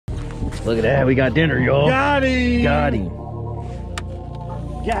Look at that, we got dinner, y'all. Got him. Got him.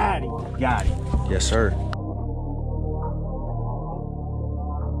 Got him. Got him. Yes, sir.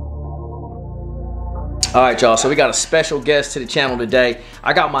 All right, y'all, so we got a special guest to the channel today.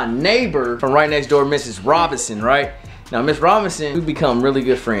 I got my neighbor from right next door, Mrs. Robinson, right? Now, Miss Robinson, we become really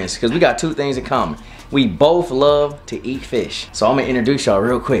good friends because we got two things in common. We both love to eat fish. So I'm gonna introduce y'all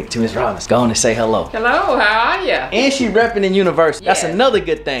real quick to Miss Robinson. Go on and say hello. Hello, how are you? And she repping in university. Yes. That's another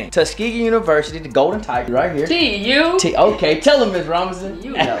good thing. Tuskegee University, the Golden Tiger right here. TU. Okay, tell them, Miss Robinson.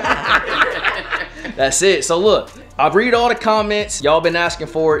 You know. That's it. So look, I read all the comments. Y'all been asking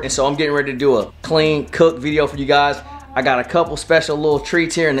for it, and so I'm getting ready to do a clean cook video for you guys. I got a couple special little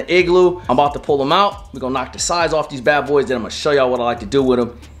treats here in the igloo. I'm about to pull them out. We're gonna knock the sides off these bad boys, then I'm gonna show y'all what I like to do with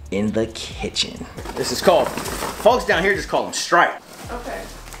them in the kitchen. This is called, folks down here just call them stripe. Okay.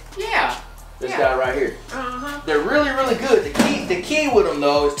 Yeah. This guy right here. Uh-huh. They're really, really good. The key with them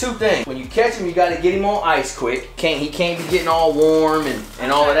though is two things. When you catch him, you gotta get him on ice quick. He can't be getting all warm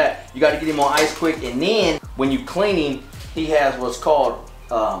and all of that. You gotta get him on ice quick, and then when you clean him, he has what's called,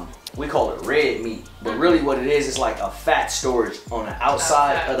 we call it red meat. But really what it is, it's like a fat storage on the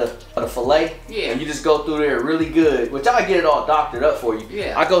outside of the fillet. Yeah. And you just go through there really good, which I get it all doctored up for you.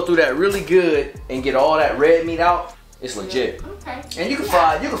 Yeah. I go through that really good and get all that red meat out. It's legit. Okay. And you can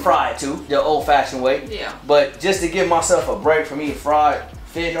fry it too, the old fashioned way. Yeah. But just to give myself a break from eating fried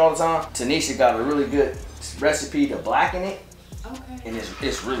fish all the time, Tanisha got a really good recipe to blacken it. Okay. And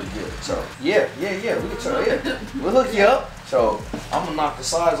it's really good. So yeah, we can try it. We'll hook you up. So I'm gonna knock the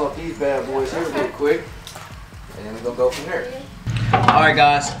sides off these bad boys here real quick. And then we're gonna go from there. Alright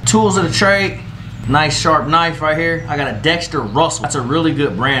guys, tools of the trade. Nice sharp knife right here. I got a Dexter Russell. That's a really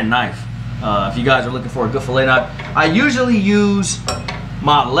good brand knife. If you guys are looking for a good fillet knife. I usually use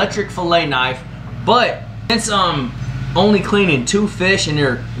my electric fillet knife, but since I'm only cleaning 2 fish and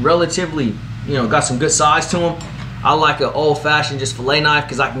they're relatively, you know, got some good size to them, I like an old-fashioned just fillet knife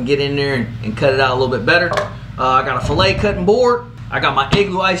because I can get in there and cut it out a little bit better. I got a fillet cutting board. I got my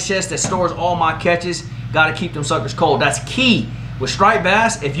igloo ice chest that stores all my catches. Got to keep them suckers cold. That's key. With striped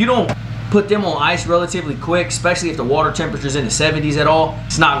bass, if you don't put them on ice relatively quick, especially if the water temperature's in the 70s at all,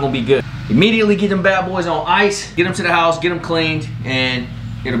 it's not going to be good. Immediately get them bad boys on ice, get them to the house, get them cleaned, and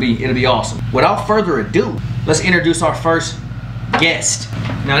it'll be awesome. Without further ado, let's introduce our first guest.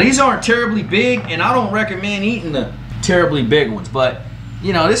 Now these aren't terribly big, and I don't recommend eating the terribly big ones, but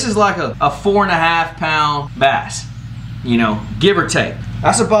you know, this is like a 4.5 pound bass, you know, give or take.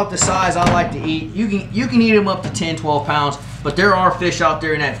 That's about the size I like to eat. You can eat them up to 10, 12 pounds, but there are fish out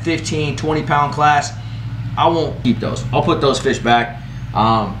there in that 15, 20 pound class. I won't keep those. I'll put those fish back.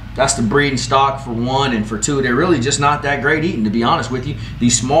 That's the breeding stock for one, and for two, they're really just not that great eating, to be honest with you.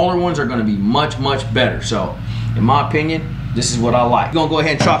 These smaller ones are gonna be much, much better. So, in my opinion, this is what I like. We're gonna go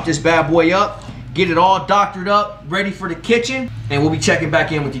ahead and chop this bad boy up, get it all doctored up, ready for the kitchen, and we'll be checking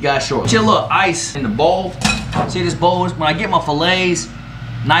back in with you guys shortly. See a little ice in the bowl. See this bowl? When I get my fillets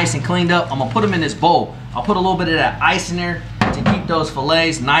nice and cleaned up, I'm gonna put them in this bowl. I'll put a little bit of that ice in there to keep those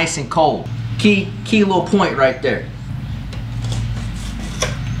fillets nice and cold. Key little point right there.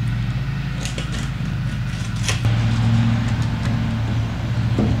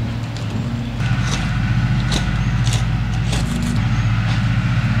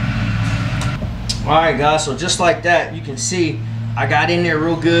 Alright guys, so just like that, you can see I got in there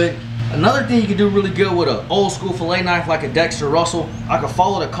real good. Another thing you can do really good with an old school fillet knife like a Dexter Russell, I can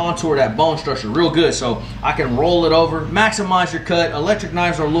follow the contour of that bone structure real good, so I can roll it over, maximize your cut. Electric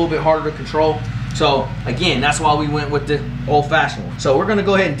knives are a little bit harder to control, so again, that's why we went with the old-fashioned one. So we're gonna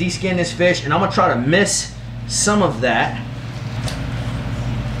go ahead and de-skin this fish, and I'm gonna try to miss some of that.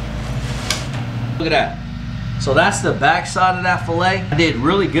 Look at that. So that's the back side of that fillet. I did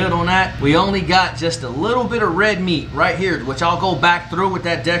really good on that. We only got just a little bit of red meat right here, which I'll go back through with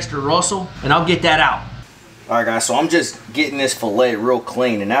that Dexter Russell, and I'll get that out. All right guys, so I'm just getting this fillet real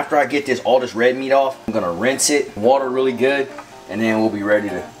clean, and after I get all this red meat off, I'm gonna rinse it, water really good, and then we'll be ready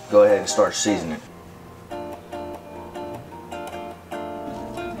to go ahead and start seasoning.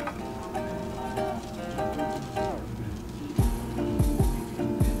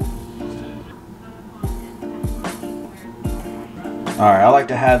 Alright, I like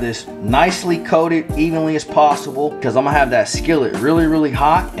to have this nicely coated evenly as possible because I'm gonna have that skillet really, really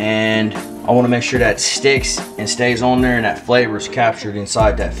hot, and I want to make sure that sticks and stays on there and that flavor is captured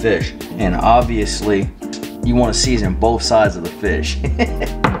inside that fish. And obviously, you want to season both sides of the fish.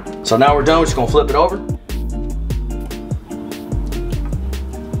 So now we're done, we're just gonna flip it over.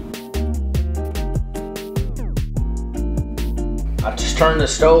 I just turn the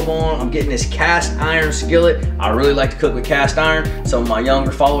stove on. I'm getting this cast iron skillet. I really like to cook with cast iron. Some of my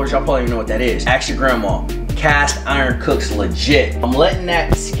younger followers, y'all probably know what that is. Ask your grandma. Cast iron cooks legit. I'm letting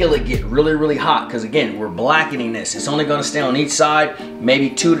that skillet get really, really hot because again, we're blackening this. It's only gonna stay on each side, maybe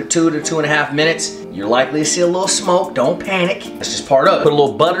 2 to 2.5 minutes. You're likely to see a little smoke, don't panic. That's just part of it. Put a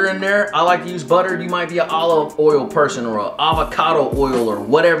little butter in there. I like to use butter. You might be an olive oil person or an avocado oil or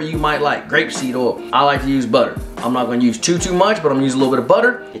whatever you might like, grapeseed oil. I like to use butter. I'm not gonna use too much, but I'm gonna use a little bit of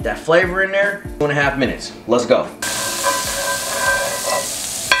butter. Get that flavor in there, 2.5 minutes. Let's go.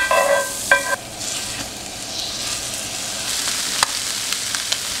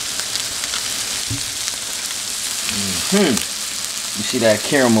 You see that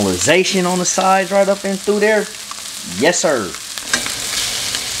caramelization on the sides right up and through there? Yes, sir.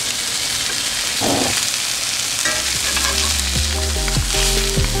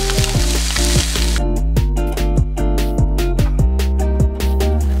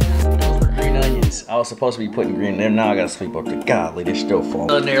 Those were green onions. I was supposed to be putting green in there. Now I gotta sweep up the godly. They're still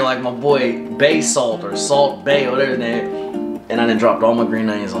falling. In there like my boy Bay Salt or Salt Bay or whatever his name. And I done dropped all my green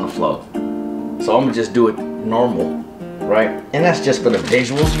onions on the floor. So I'm gonna just do it normal. Right? And that's just for the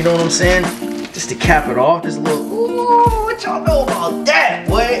visuals, you know what I'm saying? Just to cap it off, this little, ooh, what y'all know about that,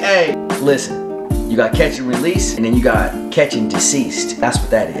 boy? Hey, listen, you got catch and release, and then you got catch and deceased. That's what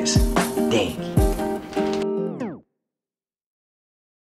that is. Dang.